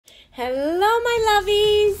Hello my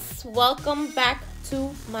lovies, welcome back to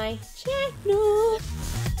my channel.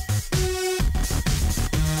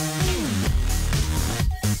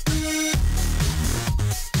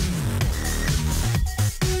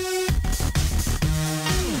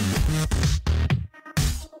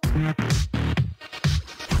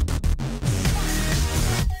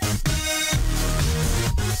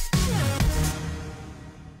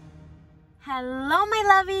 Hello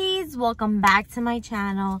my lovies, welcome back to my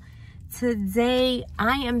channel. Today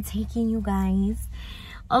I am taking you guys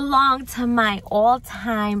along to my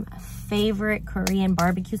all-time favorite Korean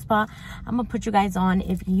barbecue spot. I'm gonna put you guys on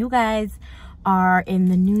if you guys are in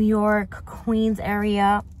the New York, Queens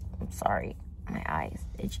area. I'm sorry, my eye is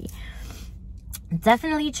itchy.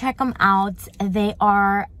 Definitely check them out. They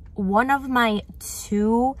are one of my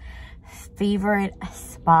two favorite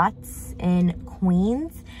spots in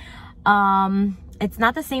Queens. It's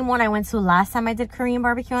not the same one I went to last time I did Korean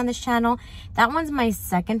barbecue on this channel. That one's my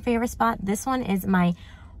second favorite spot. This one is my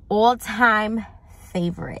all-time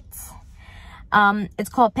favorite. It's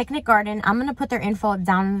called Picnic Garden. I'm gonna put their info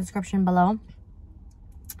down in the description below.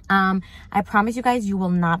 I promise you guys, you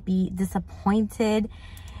will not be disappointed.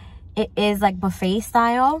 It is like buffet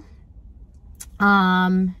style.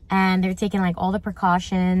 And they're taking like all the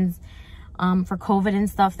precautions for COVID and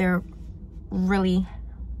stuff. They're really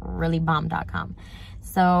bomb.com,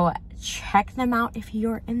 so check them out if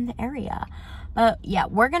you're in the area. But yeah,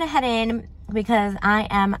 we're gonna head in because I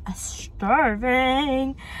am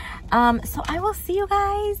starving. So I will see you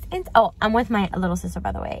guys in I'm with my little sister,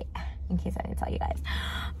 by the way, in case I didn't tell you guys.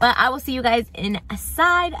 But I will see you guys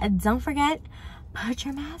inside. Don't forget, put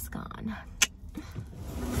your mask on.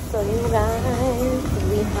 So you guys,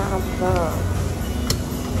 we have the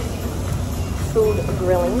food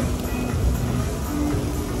grilling.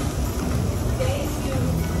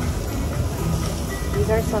 These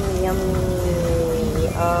are some yummy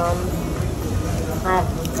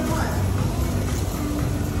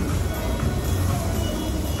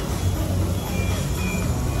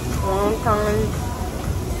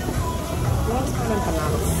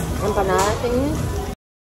empanadas thingy.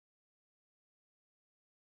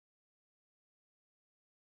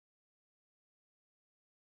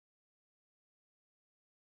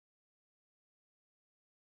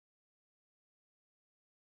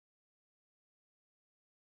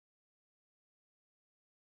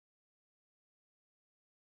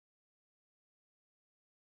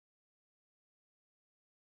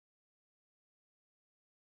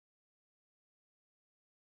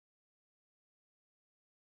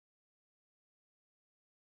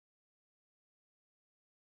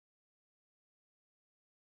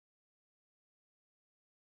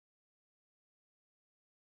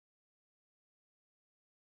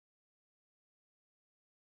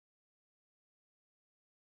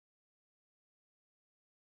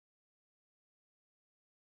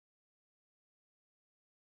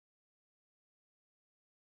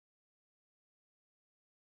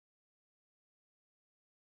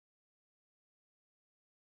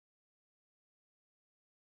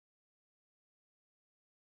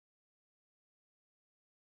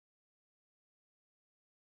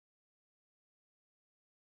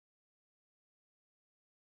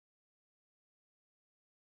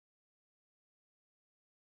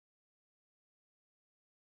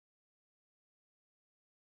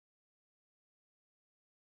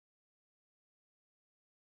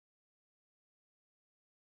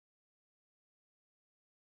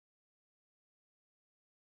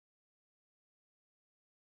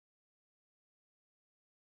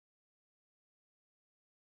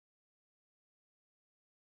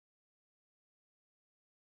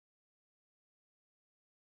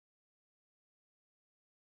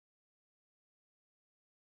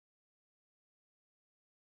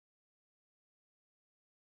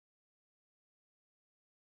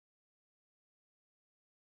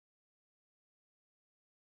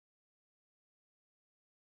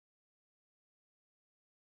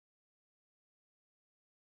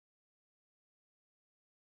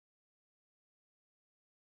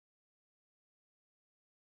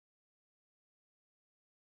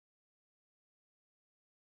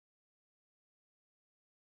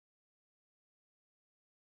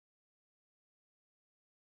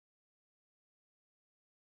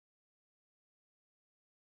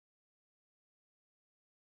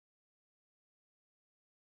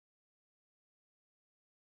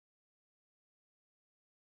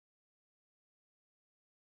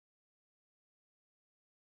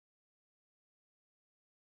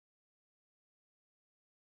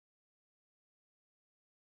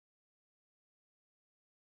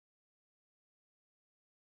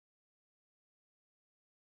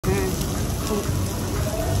 Let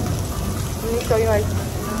me show you guys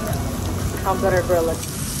how good our grill looks.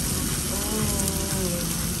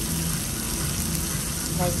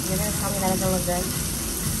 Like, you're gonna tell me that doesn't look good?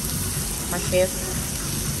 My face.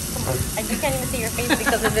 I just can't even see your face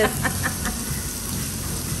because of this.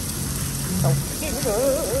 So freaking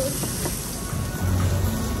good.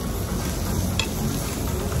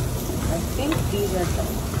 I think these are some,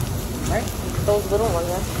 right? Those little ones,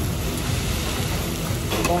 yeah.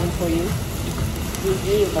 Bone for you.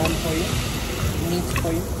 Bone for you. Meat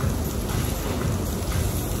for you.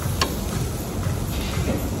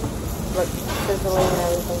 Look, sizzling and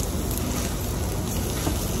everything.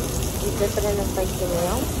 You dip it in a spicy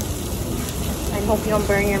mayo. I hope you don't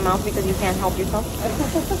burn your mouth because you can't help yourself.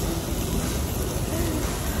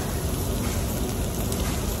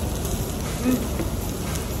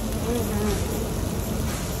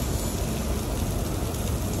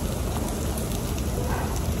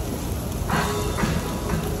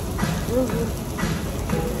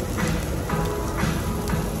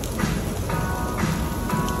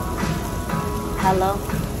 Hello,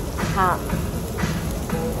 hot.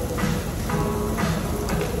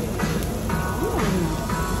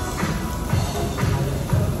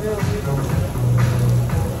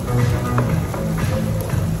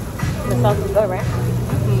 The sauce is good, right?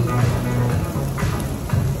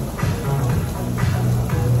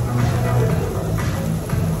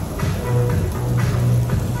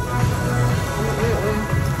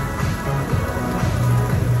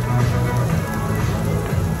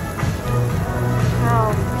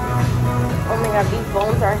 Oh my god, these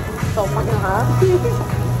bones are so fucking hot. You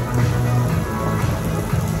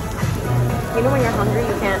know when you're hungry,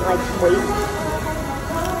 you can't like wait.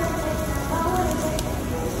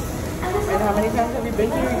 And how many times have you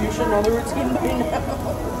been here? You should know the routine by now.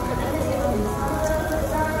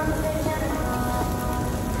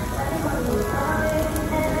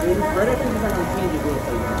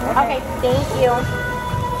 Okay, thank you.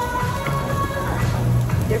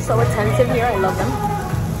 They're so attentive here. I love them.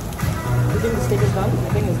 You think the steak is done? I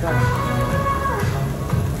think it's done.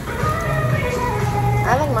 I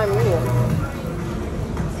like my medium.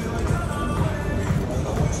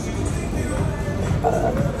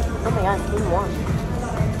 Oh my god, it's warm.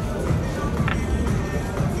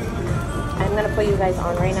 I'm gonna put you guys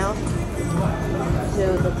on right now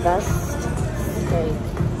to the best steak.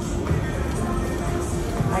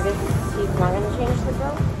 I guess he's not gonna change the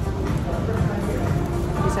grill.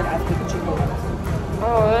 He said after the chicken.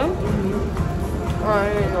 Oh, really? I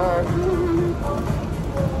didn't know.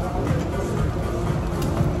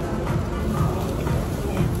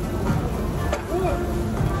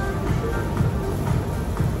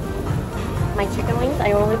 My chicken wings,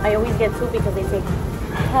 I always get two because they take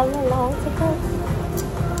hella long to cook.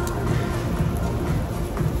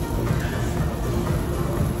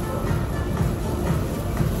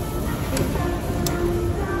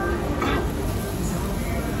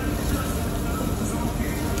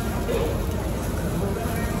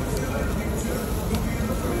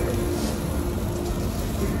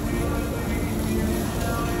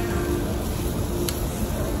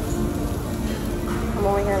 I'm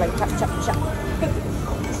over here like chop, chop, chop.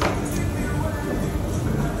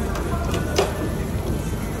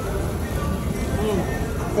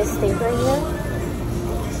 This steak right here,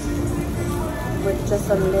 with just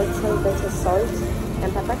a little bit of salt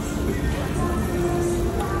and pepper,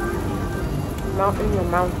 melt in your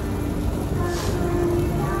mouth.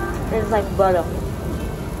 It's like butter.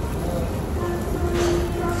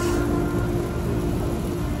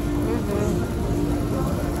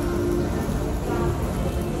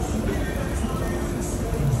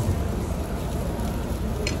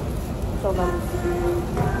 So then,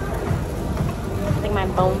 I think my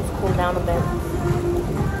bones cool down a bit.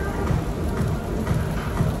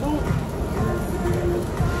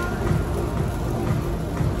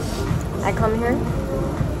 I come here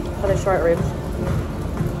for the short ribs.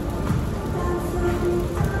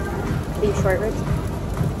 These short ribs.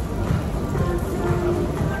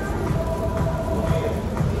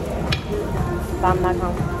 But I'm not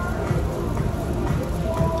home.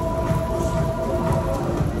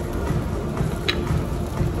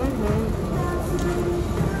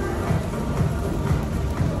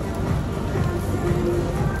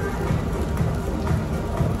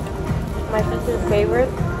 My sister's favorite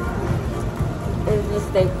is the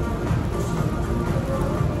steak.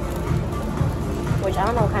 Which I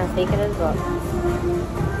don't know what kind of steak it is, but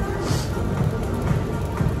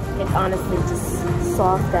it's honestly just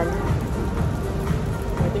soft and...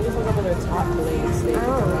 I think it's like over their top blade steak. Oh.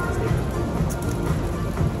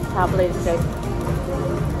 Top blade steak.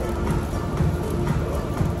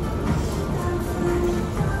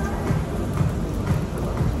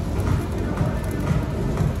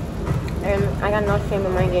 I got no shame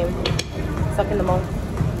in my game. Sucking the bone.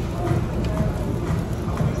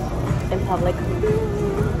 In public.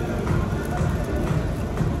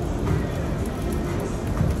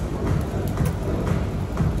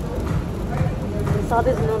 I saw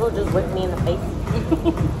this noodle just whip me in the face.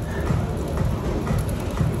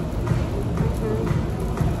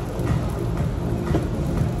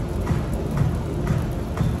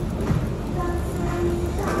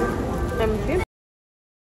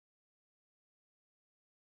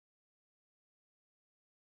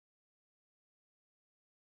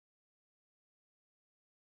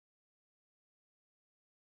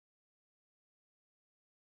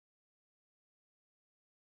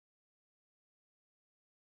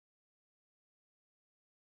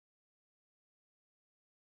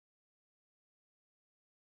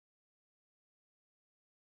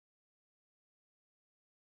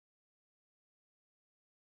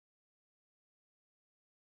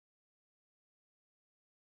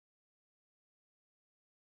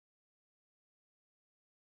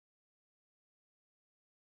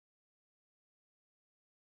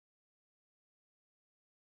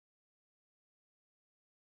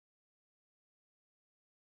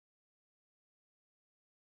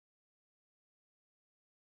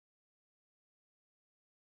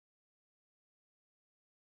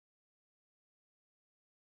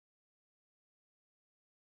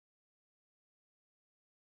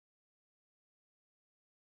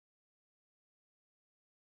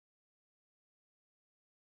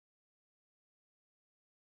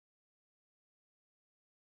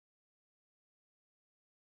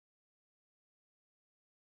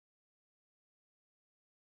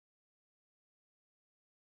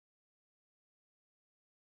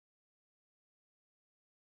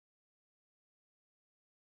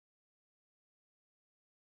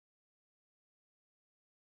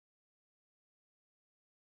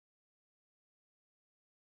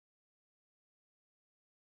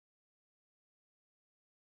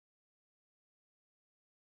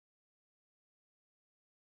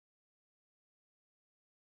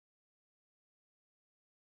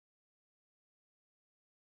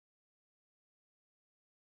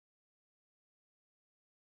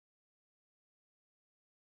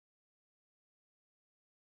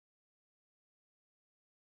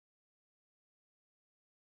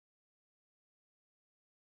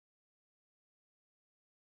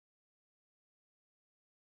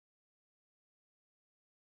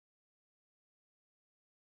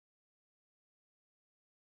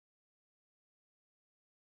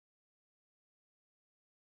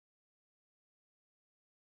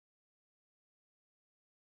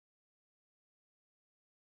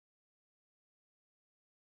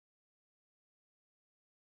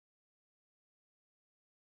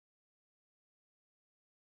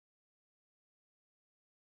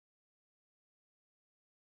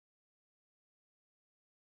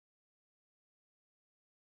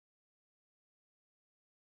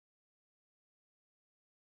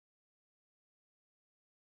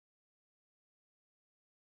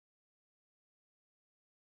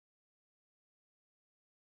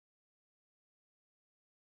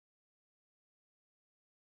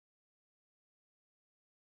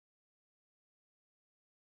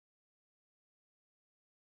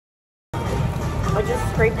 I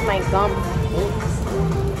just scraped my gum.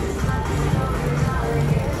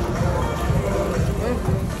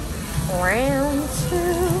 Round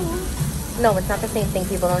two. No, it's not the same thing.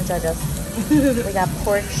 People, don't judge us. We got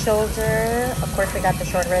pork shoulder. Of course, we got the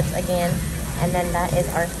short ribs again. And then that is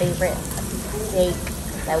our favorite steak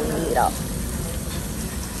that we eat up.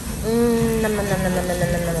 Nom, nom, nom, nom, nom,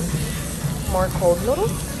 nom, nom, nom. More cold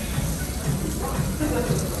noodles.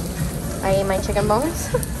 I ate my chicken bones.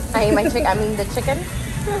 I mean the chicken.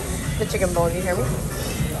 The chicken bones, you hear me?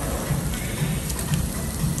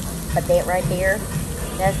 But that right there,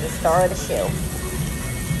 that's the star of the show.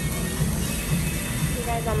 You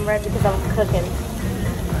guys, I'm ready because I was cooking.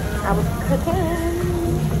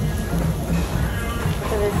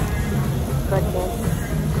 Look at this goodness.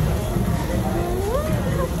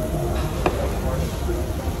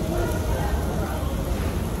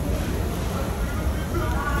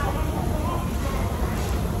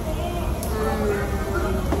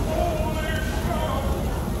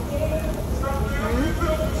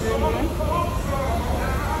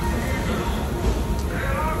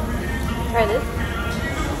 Try this.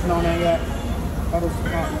 No, not yet. That was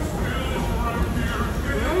hot.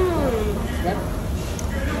 Yep.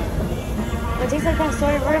 It tastes like that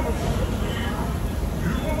soy rib.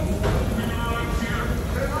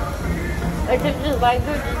 I just like it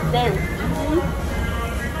just then.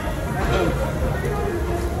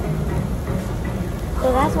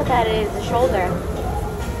 So that's what that is, the shoulder.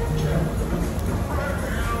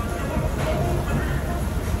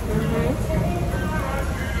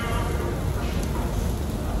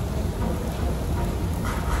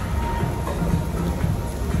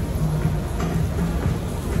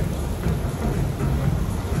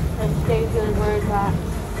 And stay good, where is that?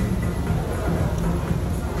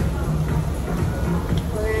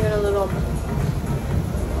 We're gonna get a little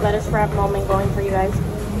lettuce wrap moment going for you guys.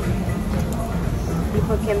 You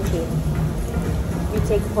put kimchi. You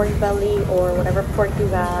take pork belly or whatever pork you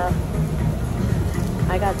got.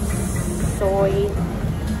 I got soy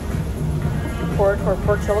pork or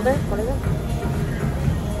pork shoulder. What is it?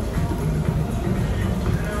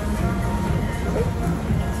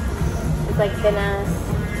 It's like thin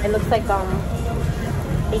ass. It looks like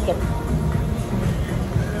bacon.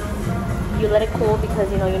 You let it cool because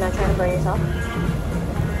you know you're not trying to burn yourself.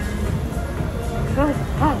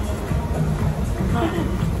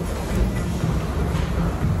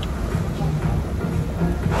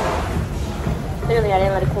 Clearly I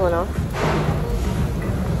didn't let it cool enough.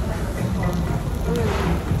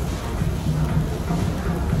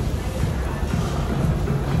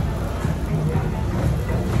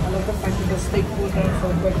 I love the fact that the steak cooled down so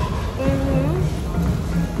quick.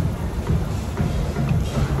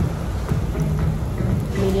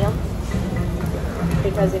 Medium.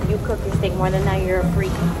 Because if you cook your steak more than that, you're a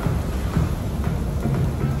freak.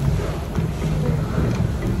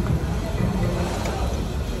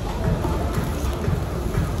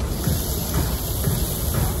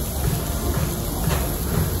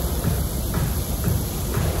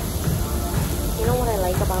 You know what I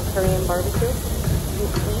like about Korean barbecue? You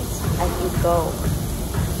eat as you go.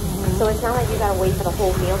 So it's not like you gotta wait for the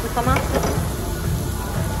whole meal to come out.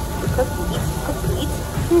 You cook, you eat, cook, you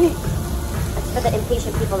eat. For the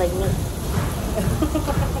impatient people like me.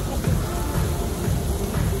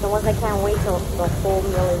 The ones that can't wait till the whole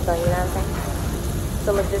meal is done, you know what I'm saying?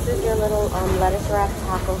 So look, this is your little lettuce wrap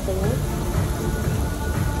taco thingy.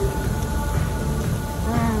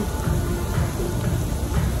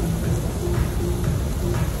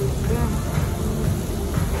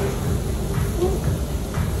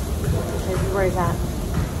 Where is that?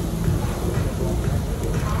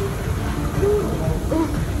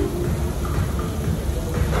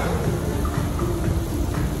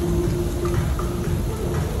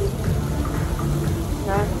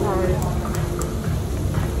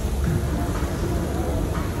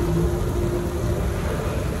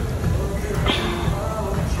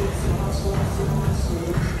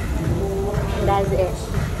 That's it.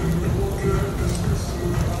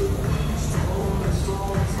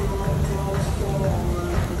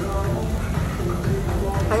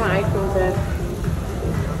 I want ice cream today.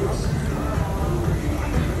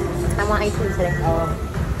 I want ice cream today. Oh,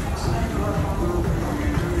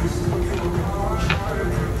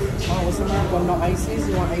 what's the matter? Well, no ices?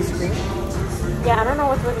 You want ice cream? Yeah, I don't know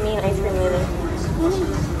what's with me and ice cream lately.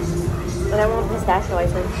 But I want pistachio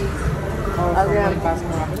ice cream. Oh, from yeah. like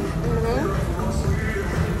Baskin Robbins?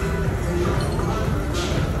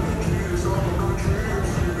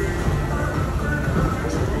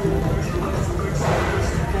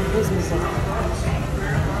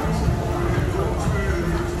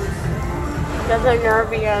 That's a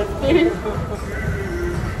nervy ass kid.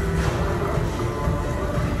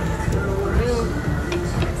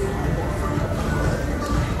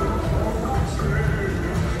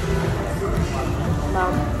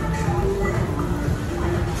 Wow.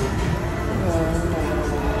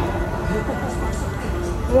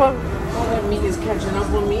 What? All that meat is catching up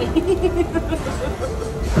on me. I'm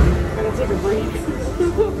gonna take a break.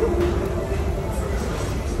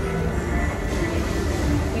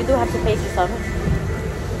 You do have to pace yourself.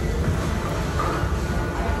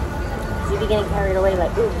 You be getting carried away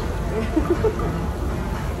like, ooh.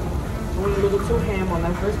 I went a little too ham on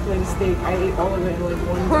that first plate of steak. I ate all of it in like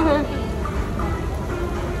one time.